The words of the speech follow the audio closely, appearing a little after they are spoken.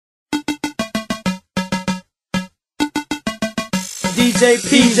DJ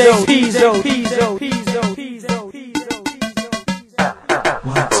Pizzo, Pizzo, Pizzo, Pizzo.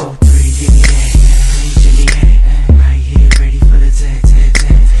 1, 2, 3, give me that, right here, ready for the tag.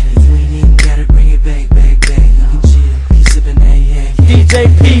 You ain't even gotta bring it back. You can chill, keep sipping that, yeah. DJ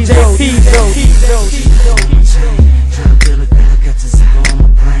Pizzo, Pizzo. Drug dealer, girl, got to zero on my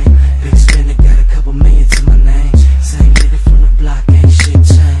brain. Big spender, got a couple million to my name. Same nigga from the block, ain't shit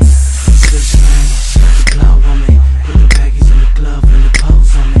changed. Switch lanes, the glove on me. Put the baggies in the glove and the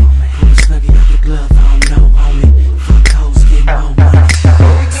pose on me. Pull the snuggie out the glove, I don't know, homie. Fuck hoes, get more money.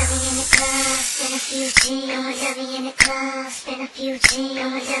 Spend a few G on my W in the club, spend a few G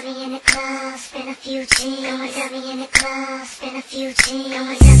on my W in the club, spend a few G on my W in the club, spend a few G on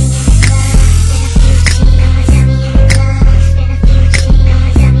my W in the club, spend a few G on my W in the club, spend a few G on my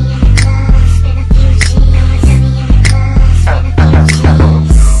W in the club, spend a few G on my W in the club, spend a few G on my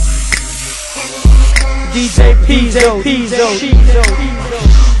DJ Pizzo, Pizzo.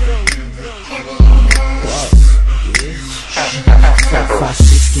 5,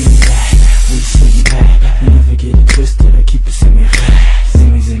 6, give me that. We sitting back, never get it twisted. I keep it semi flat.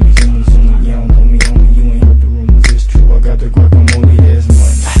 Zimmy, you don't put me on me. You ain't heard the rumors, it's true. I got the guacamole, there's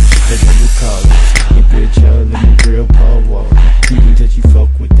money. That's what we call it. Your bitch, let me real power. People that you fuck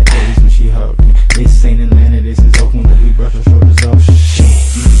with the A's when she hug me. This ain't Atlanta, this is Oakland, but we brush our shoulders off.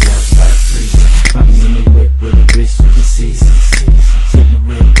 Shit, you be outside freezing. Find me in the whip with a bitch you can see. Sitting the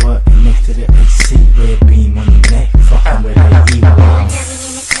red button next to the AC. Red beam on your neck, fucking with that evil.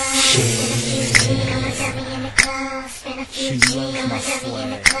 She loves my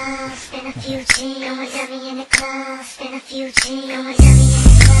swag. Spend a few G on my W in the club, spend a few G on my W in the club, spend a few G on my W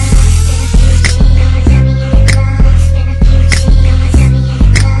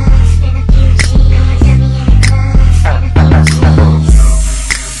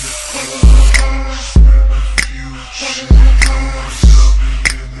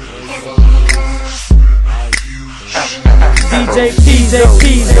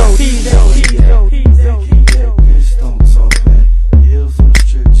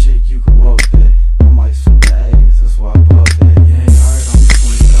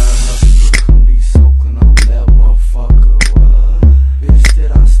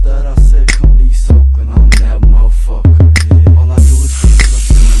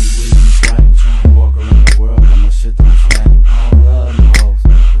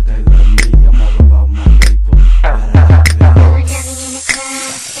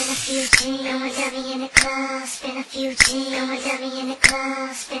in the club, spend a few G on my W in the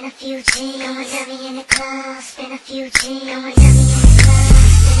club, spend a few G on my W in the club, spend a few G on my W in the club. DJ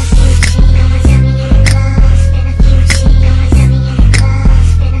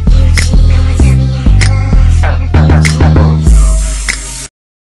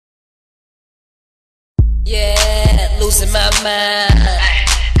Yeah, losing my mind,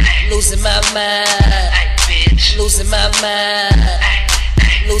 losing my mind, losing my mind,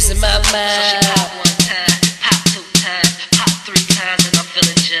 losing my mind. So she pop 1 time, pop 2 times, pop 3 times, and I'm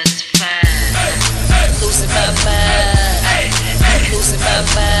feeling just fine. Losing my mind, losing my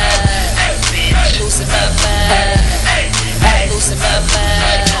mind, losing my mind, losing my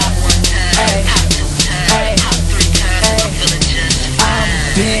mind. Pop 1 time, pop 2 times, pop 3 times, and I'm feeling just fine.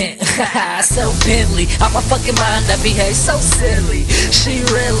 So Bentley, out my fucking mind, I behave so silly. She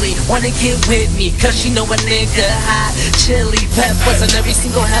really wanna get with me, cause she know a nigga hot. Chili peppers on every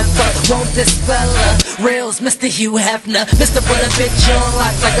single heifer. Want this fella? Rails, Mr. Hugh Hefner. Mr. Put a bitch on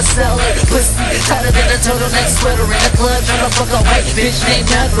lock like a cellar. Pussy tighter than a turtleneck sweater. In the club tryna fuck a white bitch named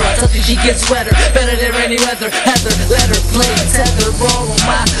Heather. I told you she gets wetter, better than rainy weather. Heather, let her play tether, roll on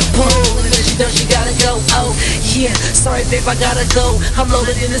my pole. And then she knows she gotta go. Oh yeah, sorry babe, I gotta go. I'm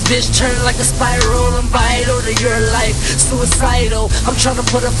loaded in this bitch, turn like a spiral. I'm vital to your life, suicidal. I'm tryna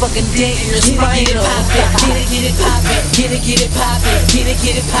put a fucking dent in your spinal. Get it poppin', get it poppin', get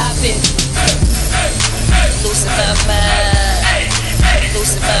it poppin'. Losing my mind,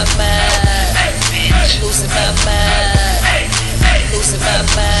 losing my mind, losing my mind, losing my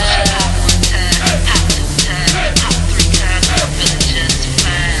mind. Pop 1 time, pop 2 times, pop 3 times, I'm feeling just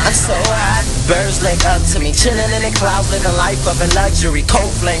fine. I'm so hot, birds link up to me, chillin' in the clouds, living life of a luxury.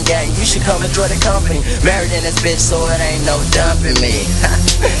 Cold flame gang, you should come enjoy the company. Married in this bitch, so it ain't no dumping me.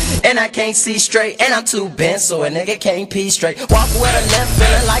 And I can't see straight, and I'm too bent, so a nigga can't pee straight. Walk with a limp,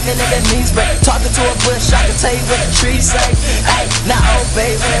 feeling like a nigga needs break. Talking to a bush, I can tell you what the trees say. Hey, now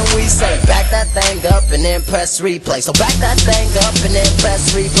obey when we say, back that thing up and then press replay. So back that thing up and then press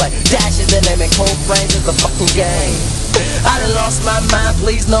replay. Dash is the name and cold flames is the fucking game. I done lost my mind,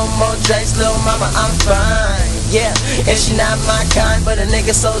 please no more Jace, little mama, I'm fine. yeah. And she not my kind, but a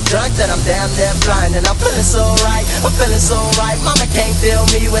nigga so drunk that I'm damn near blind. And I'm feeling so right, I'm feeling so right. Mama can't feel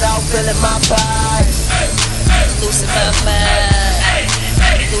me without feeling my pride. Losing my mind,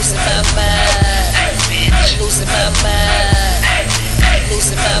 losing my mind, losing my mind,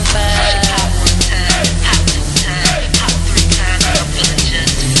 losing my mind. Pop one time, pop two times, pop three times, I'm feeling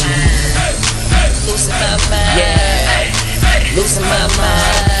just fine. Losing my mind, yeah, losing my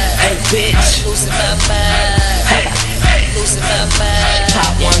mind, hey bitch, losing my mind, losing my mind. Pop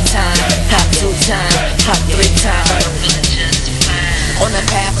one time, pop two times, pop three times, I'm feeling just fine. On the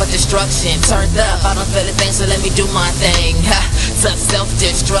path of destruction, turned up, I don't feel a thing, so let me do my thing. Tough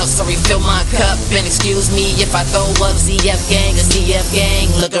self-destruct, so refill my cup. And excuse me if I throw up ZF gang or CF gang.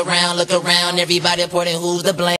 Look around, everybody reporting who's to blame.